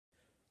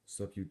What's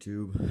up,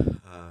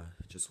 YouTube?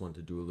 Just wanted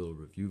to do a little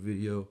review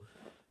video.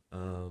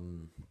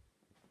 Um,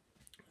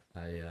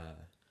 I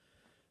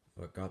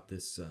got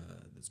this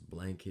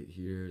blanket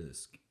here,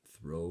 this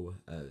throw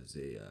as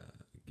a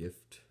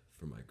gift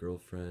for my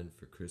girlfriend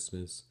for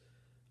Christmas.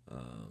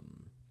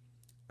 Um,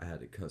 I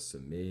had it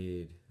custom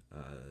made.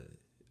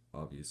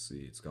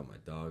 Obviously, it's got my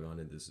dog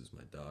on it. This is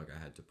my dog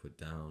I had to put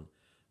down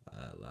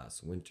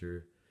last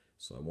winter,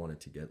 so I wanted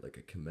to get like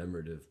a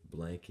commemorative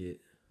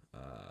blanket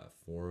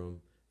for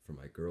him for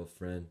my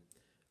girlfriend.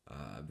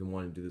 I've been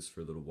wanting to do this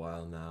for a little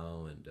while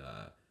now, and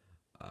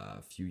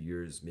a few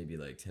years, maybe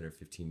like 10 or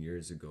 15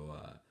 years ago,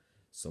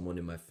 someone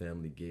in my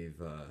family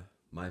gave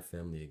my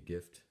family a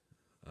gift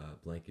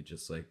blanket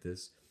just like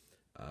this.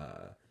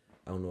 I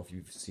don't know if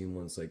you've seen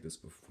ones like this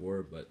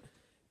before, but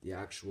the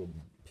actual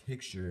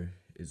picture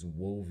is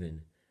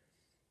woven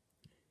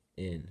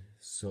in,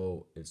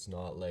 so it's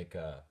not like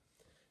a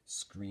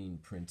screen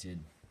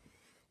printed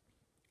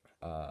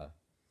uh,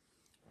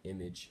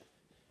 image.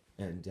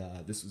 And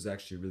this was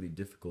actually really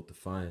difficult to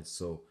find.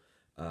 So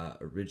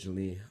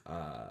originally,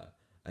 I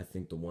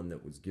think the one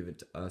that was given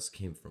to us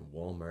came from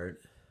Walmart.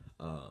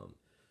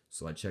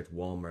 So I checked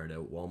Walmart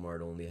out.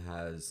 Walmart only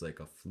has like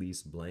a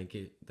fleece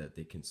blanket that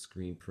they can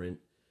screen print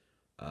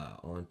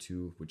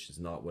onto, which is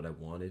not what I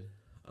wanted.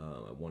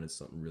 I wanted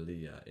something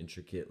really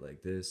intricate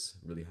like this,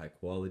 really high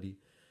quality.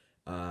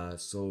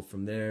 So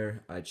from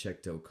there, I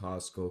checked out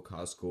Costco.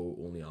 Costco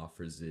only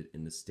offers it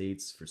in the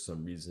States for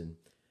some reason.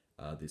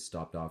 They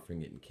stopped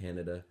offering it in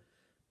Canada.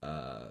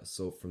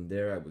 So from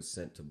there, I was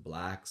sent to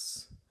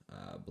Blacks.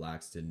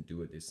 Blacks didn't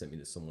do it. They sent me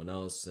to someone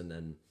else. And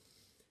then,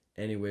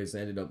 anyways, I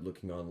ended up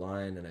looking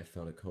online and I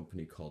found a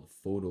company called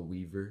Photo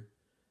Weaver.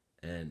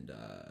 And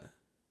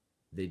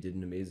they did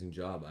an amazing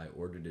job. I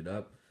ordered it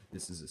up.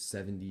 This is a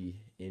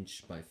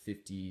 70-inch by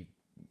 50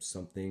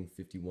 something,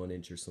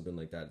 51-inch or something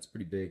like that. It's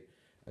pretty big.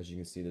 As you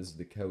can see, this is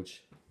the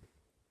couch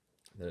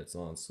that it's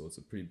on. So it's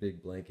a pretty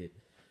big blanket.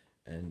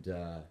 And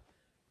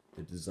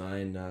the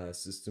design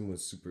system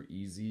was super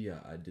easy.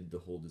 I did the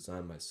whole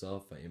design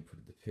myself. I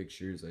inputted the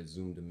pictures, I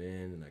zoomed them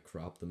in, and I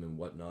cropped them and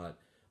whatnot.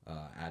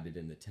 Added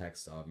in the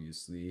text,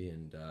 obviously,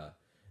 and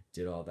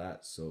did all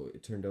that. So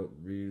it turned out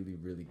really,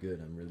 really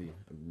good. I'm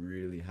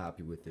really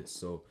happy with it.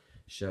 So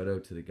shout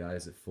out to the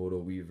guys at Photo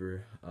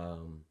Weaver.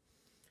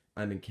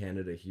 I'm in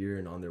Canada here,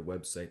 and on their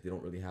website, they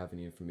don't really have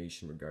any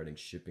information regarding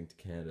shipping to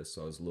Canada.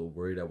 So I was a little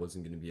worried I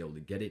wasn't going to be able to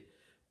get it,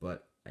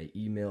 but I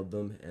emailed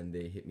them and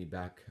they hit me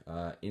back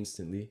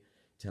instantly,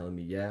 telling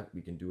me, yeah,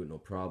 we can do it, no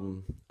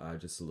problem.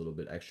 Just a little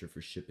bit extra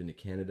for shipping to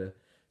Canada.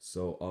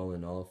 So all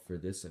in all, for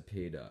this, I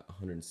paid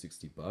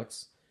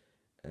 $160,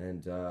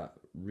 and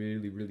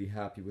really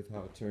happy with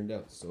how it turned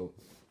out. So,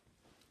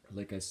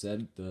 like I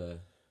said, the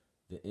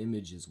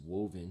image is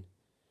woven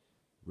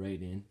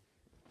right in.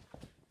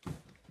 You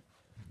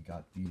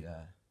got the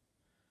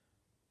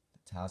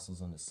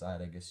tassels on the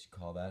side, I guess you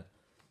call that,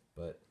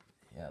 but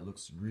yeah, it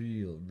looks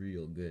real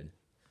good.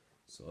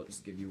 So I'll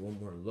just give you one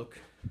more look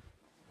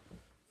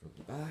from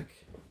the back.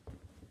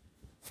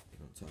 Get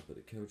on top of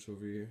the couch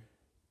over here.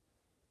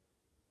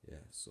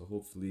 Yeah, so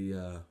hopefully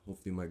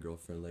my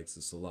girlfriend likes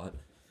this a lot.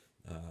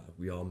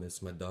 We all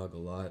miss my dog a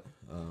lot.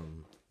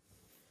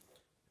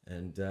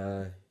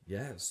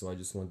 Yeah, so I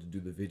just wanted to do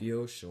the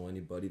video, show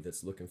anybody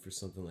that's looking for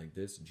something like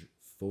this.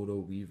 Photo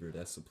Weaver,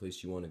 that's the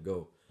place you want to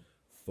go.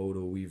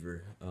 Photo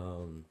Weaver.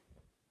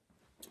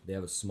 They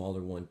have a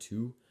smaller one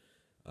too.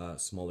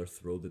 Smaller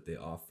throw that they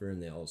offer,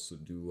 and they also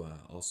do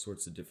all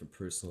sorts of different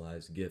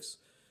personalized gifts.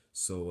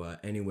 So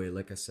anyway,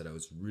 like I said, I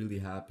was really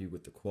happy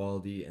with the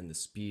quality and the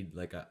speed.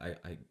 Like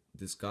I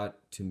this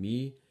got to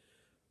me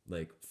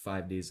like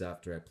 5 days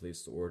after I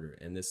placed the order,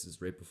 and this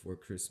is right before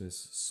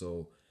Christmas.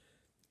 So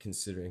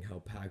considering how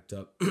packed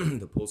up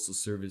the postal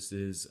service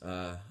is,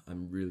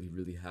 I'm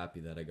really happy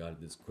that I got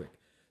it this quick.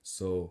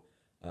 So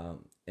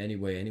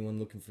anyway, anyone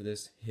looking for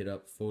this, hit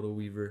up Photo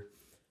Weaver.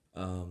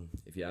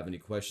 If you have any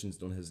questions,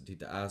 don't hesitate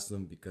to ask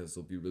them, because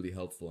they'll be really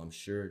helpful, I'm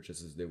sure,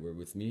 just as they were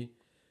with me.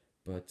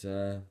 But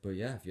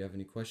yeah, if you have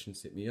any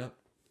questions, hit me up.